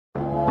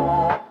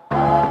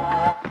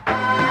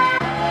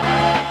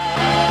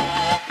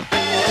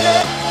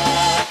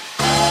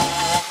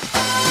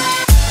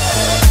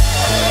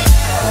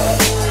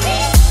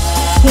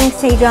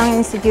Sejong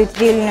Institute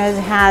Vilnius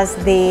has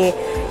the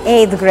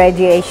 8th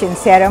graduation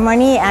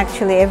ceremony.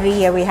 Actually, every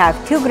year we have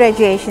 2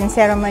 graduation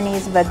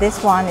ceremonies, but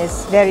this one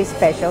is very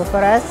special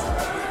for us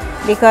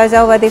because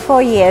over the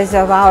 4 years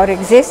of our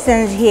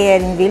existence here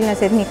in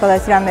Vilnius at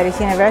Nicholas Romeris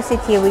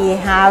University, we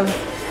have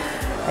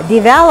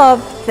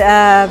developed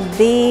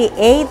the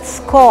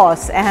 8th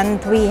course, and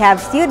we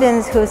have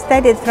students who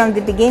studied from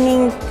the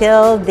beginning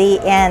till the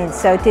end.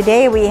 So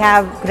today we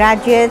have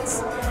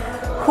graduates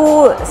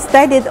who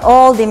studied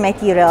all the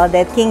material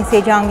that King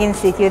Sejong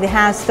Institute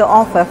has to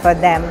offer for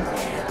them.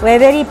 We're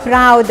very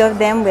proud of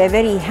them, we're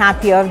very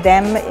happy of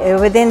them.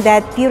 Within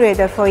that period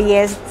of 4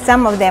 years,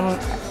 some of them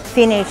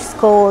finished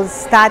schools,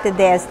 started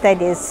their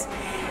studies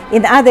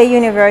in other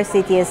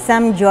universities,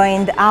 some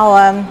joined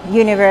our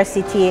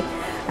university.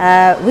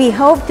 We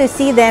hope to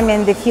see them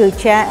in the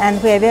future, and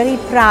we're very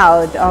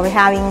proud of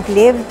having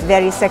lived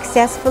very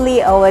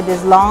successfully over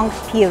this long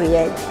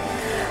period.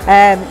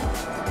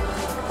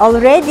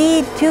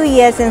 Already 2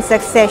 years in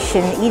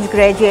succession, each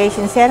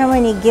graduation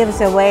ceremony gives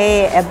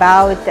away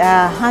about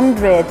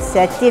 100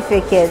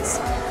 certificates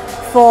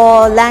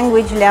for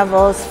language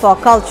levels, for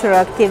cultural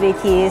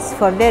activities,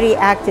 for very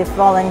active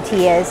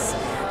volunteers,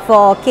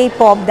 for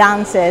K-pop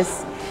dancers.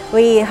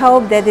 We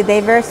hope that the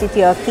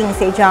diversity of King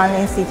Sejong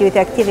Institute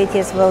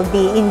activities will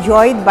be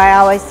enjoyed by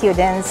our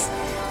students,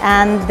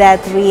 and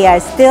that we are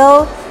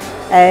still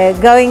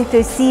going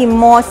to see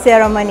more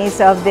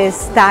ceremonies of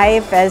this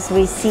type as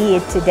we see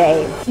it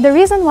today. The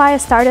reason why I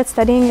started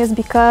studying is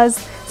because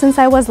since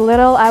I was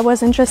little, I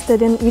was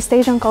interested in East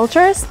Asian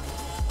cultures,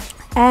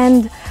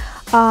 and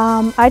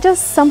I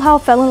just somehow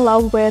fell in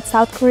love with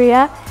South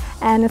Korea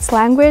and its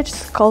language,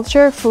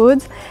 culture,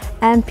 food,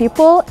 and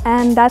people,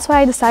 and that's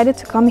why I decided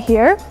to come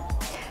here.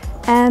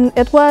 And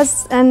it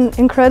was an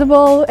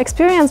incredible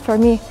experience for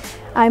me.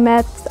 I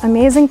met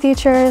amazing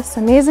teachers,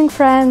 amazing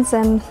friends,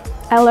 and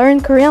I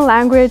learned Korean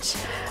language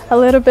a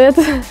little bit,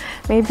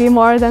 maybe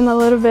more than a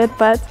little bit,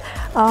 but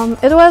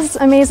it was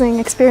an amazing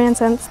experience,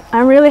 and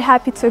I'm really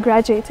happy to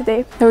graduate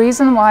today. The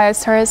reason why I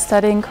started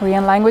studying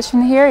Korean language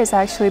in here is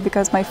actually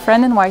because my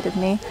friend invited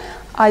me.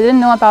 I didn't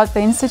know about the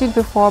institute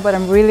before, but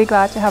I'm really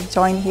glad to have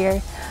joined here.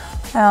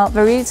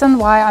 The reason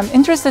why I'm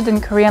interested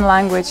in Korean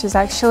language is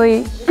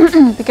actually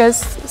because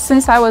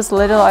since I was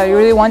little, I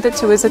really wanted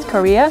to visit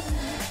Korea,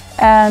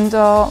 and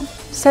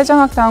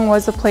Sejongakdang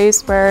was a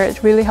place where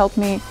it really helped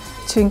me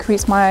to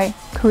increase my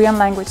Korean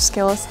language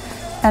skills.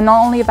 And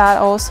not only that,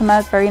 I also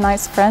met very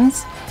nice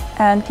friends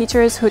and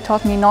teachers who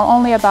taught me not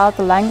only about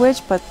the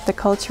language but the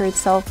culture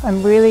itself.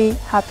 I'm really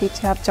happy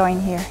to have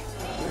joined here.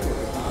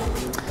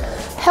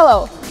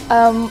 Hello,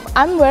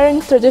 I'm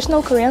wearing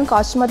traditional Korean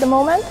costume at the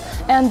moment,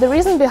 and the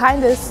reason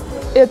behind this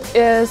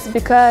is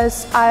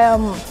because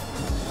I'm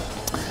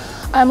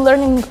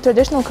learning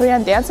traditional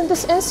Korean dance in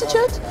this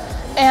institute,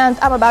 and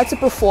I'm about to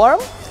perform,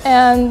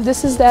 and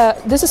this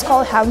is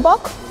called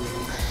hanbok.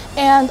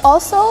 And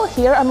also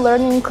here I'm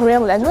learning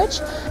Korean language,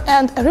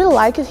 and I really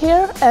like it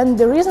here, and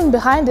the reason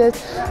behind it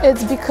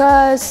is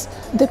because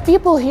the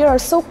people here are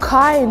so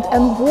kind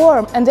and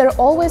warm, and they're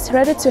always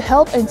ready to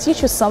help and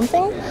teach you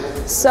something.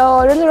 So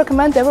I really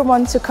recommend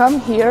everyone to come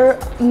here,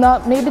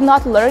 maybe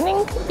not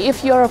learning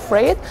if you're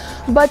afraid,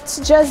 but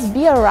just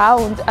be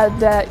around at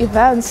the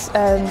events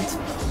and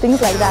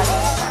things like that.